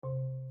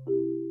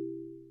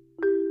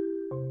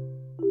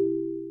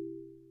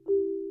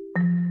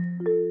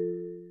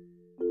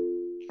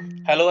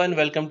Hello and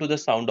welcome to the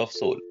sound of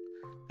soul.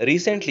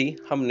 Recently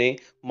हमने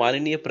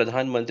माननीय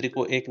प्रधानमंत्री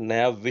को एक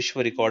नया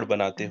विश्व रिकॉर्ड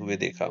बनाते हुए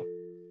देखा,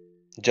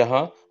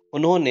 जहां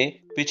उन्होंने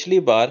पिछली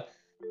बार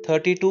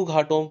 32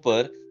 घाटों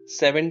पर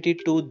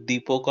 72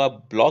 दीपों का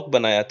ब्लॉक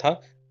बनाया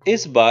था।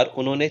 इस बार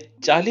उन्होंने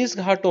 40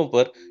 घाटों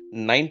पर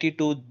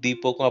 92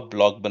 दीपों का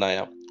ब्लॉक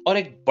बनाया और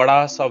एक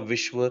बड़ा सा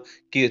विश्व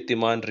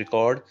कीर्तिमान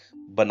रिकॉर्ड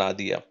बना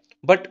दिया।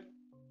 बट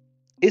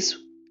इस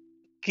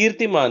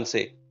कीर्तिमान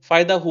से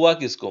फायदा हुआ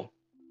किसको?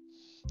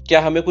 क्या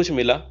हमें कुछ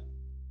मिला?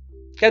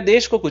 क्या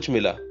देश को कुछ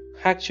मिला?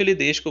 एक्चुअली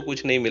देश को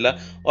कुछ नहीं मिला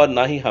और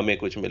ना ही हमें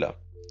कुछ मिला।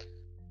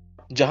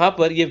 जहां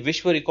पर यह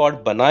विश्व रिकॉर्ड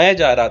बनाया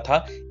जा रहा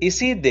था,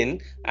 इसी दिन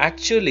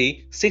एक्चुअली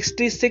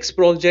 66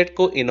 प्रोजेक्ट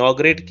को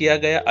इनॉग्रेट किया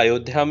गया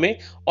अयोध्या में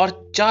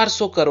और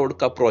 400 करोड़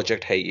का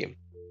प्रोजेक्ट है ये।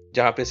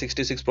 जहां पे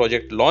 66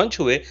 प्रोजेक्ट लॉन्च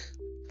हुए,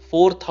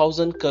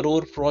 4000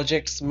 करोड़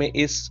प्रोजेक्ट्स में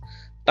इस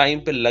टाइम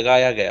पे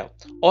लगाया गया।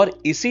 और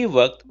इसी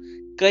वक्त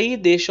कई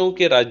देशों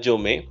के राज्यों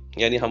में,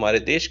 यानी हमारे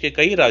देश के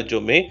कई राज्यों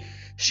में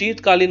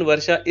शीतकालीन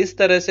वर्षा इस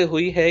तरह से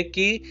हुई है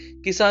कि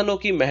किसानों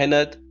की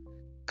मेहनत,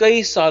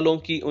 कई सालों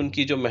की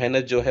उनकी जो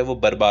मेहनत जो है वो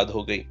बर्बाद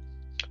हो गई।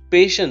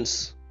 पेशेंस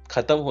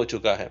खत्म हो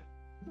चुका है,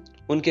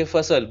 उनके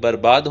फसल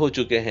बर्बाद हो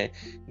चुके हैं।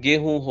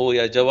 गेहूं हो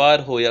या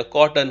जवार हो या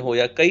कॉटन हो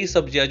या कई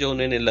सब्जियां जो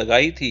उन्होंने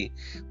लगाई थी,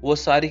 वो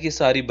सारी की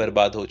सारी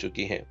बर्बाद हो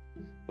चुकी हैं।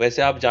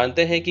 वैसे आप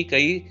जानते हैं कि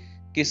कई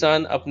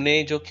किसान अपने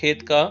जो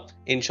खेत का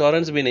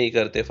इंश्योरेंस भी नहीं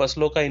करते,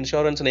 फसलों का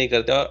इंश्योरेंस नहीं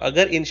करते, और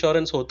अगर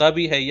इंश्योरेंस होता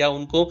भी है या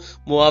उनको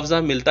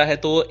मुआवजा मिलता है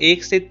तो वो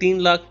 1 से 3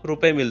 लाख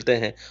रुपए मिलते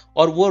हैं,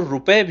 और वो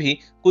रुपए भी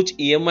कुछ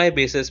ईएमआई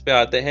बेसिस पे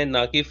आते हैं,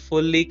 ना कि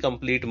फुल्ली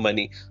कंप्लीट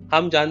मनी।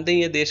 हम जानते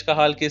हैं ये देश का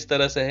हाल किस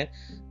तरह से है।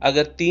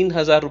 अगर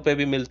 3000 रुपए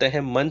भी मिलते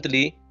हैं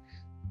मंथली,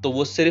 तो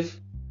वो सिर्फ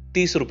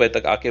 30 रुपए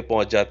तक आके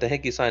पहुंच जाते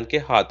हैं किसान के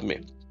हाथ में।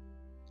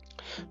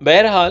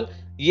 बहरहाल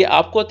ये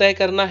आपको तय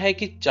करना है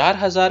कि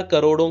 4000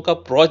 करोड़ों का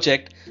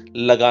प्रोजेक्ट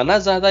लगाना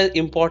ज्यादा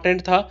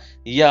इंपॉर्टेंट था,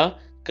 या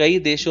कई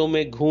देशों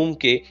में घूम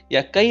के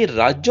या कई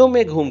राज्यों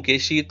में घूम के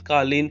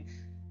शीतकालीन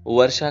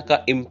वर्षा का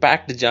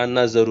इंपैक्ट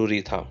जानना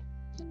जरूरी था।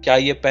 क्या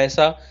ये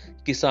पैसा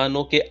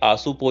किसानों के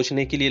आंसू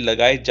पोंछने के लिए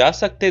लगाए जा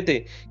सकते थे?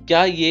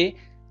 क्या ये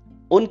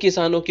उन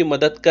किसानों की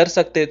मदद कर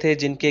सकते थे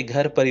जिनके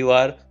घर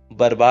परिवार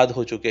बर्बाद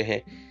हो चुके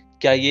हैं?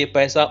 क्या ये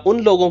पैसा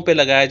उन लोगों पे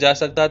लगाया जा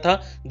सकता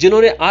था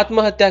जिन्होंने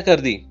आत्महत्या कर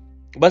दी,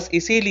 बस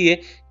इसीलिए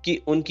कि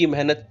उनकी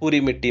मेहनत पूरी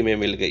मिट्टी में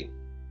मिल गई?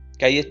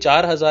 क्या ये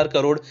 4000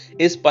 करोड़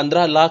इस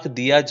 15 लाख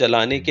दिया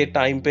जलाने के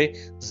टाइम पे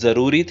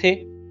जरूरी थे,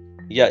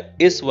 या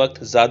इस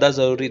वक्त ज्यादा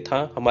जरूरी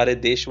था हमारे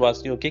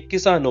देशवासियों के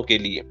किसानों के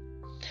लिए?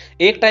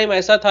 एक टाइम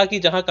ऐसा था कि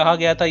जहां कहा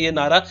गया था ये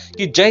नारा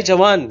कि जय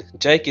जवान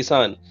जय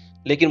किसान,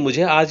 लेकिन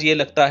मुझे आज ये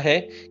लगता है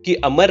कि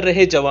अमर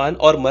रहे जवान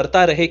और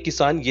मरता रहे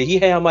किसान, यही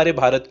है हमारे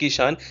भारत की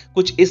शान।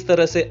 कुछ इस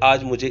तरह से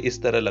आज मुझे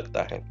इस तरह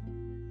लगता है।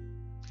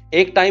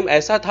 एक टाइम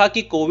ऐसा था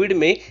कि कोविड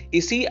में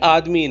इसी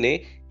आदमी ने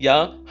या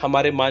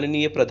हमारे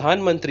माननीय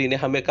प्रधानमंत्री ने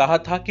हमें कहा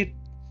था कि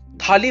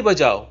थाली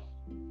बजाओ,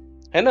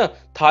 है ना,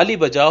 थाली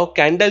बजाओ,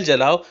 कैंडल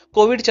जलाओ।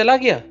 कोविड चला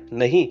गया?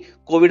 नहीं,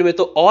 कोविड में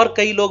तो और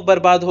कई लोग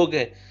बर्बाद हो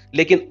गए।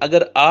 लेकिन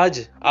अगर आज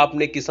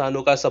आपने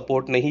किसानों का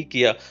सपोर्ट नहीं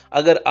किया,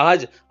 अगर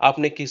आज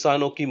आपने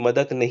किसानों की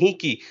मदद नहीं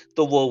की,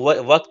 तो वो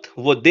वक्त,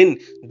 वो दिन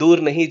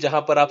दूर नहीं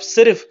जहां पर आप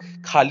सिर्फ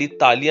खाली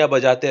तालियां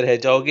बजाते रह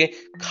जाओगे,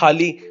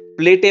 खाली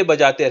प्लेटें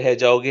बजाते रह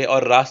जाओगे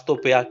और रास्तों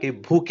पे आके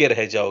भूखे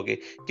रह जाओगे।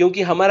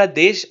 क्योंकि हमारा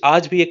देश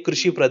आज भी एक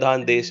कृषि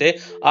प्रधान देश है,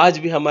 आज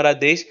भी हमारा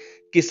देश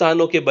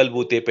किसानों के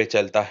बलबूते पे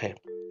चलता है।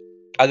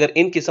 अगर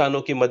इन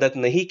किसानों की मदद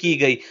नहीं की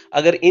गई,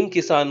 अगर इन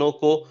किसानों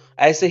को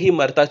ऐसे ही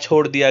मरता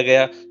छोड़ दिया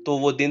गया, तो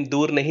वो दिन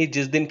दूर नहीं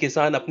जिस दिन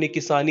किसान अपनी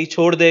किसानी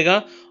छोड़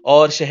देगा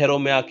और शहरों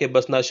में आके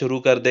बसना शुरू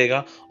कर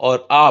देगा,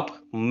 और आप,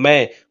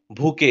 मैं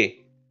भूखे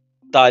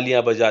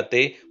तालियां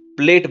बजाते,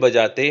 प्लेट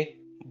बजाते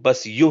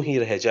बस यूं ही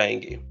रह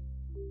जाएंगे।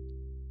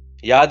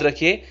 याद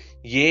रखिए,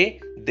 ये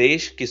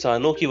देश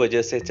किसानों की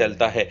वजह से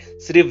चलता है।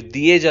 सिर्फ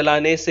दिए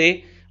जलाने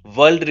से,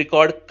 वर्ल्ड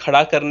रिकॉर्ड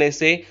खड़ा करने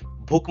से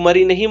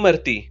भूखमरी नहीं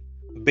मरती,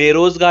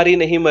 बेरोजगारी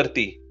नहीं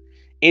मरती।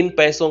 इन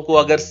पैसों को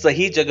अगर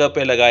सही जगह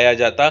पे लगाया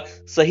जाता,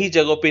 सही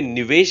जगह पे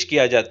निवेश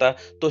किया जाता,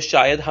 तो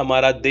शायद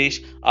हमारा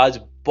देश आज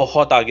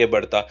बहुत आगे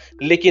बढ़ता।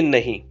 लेकिन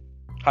नहीं,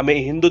 हमें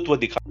हिंदुत्व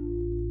दिखा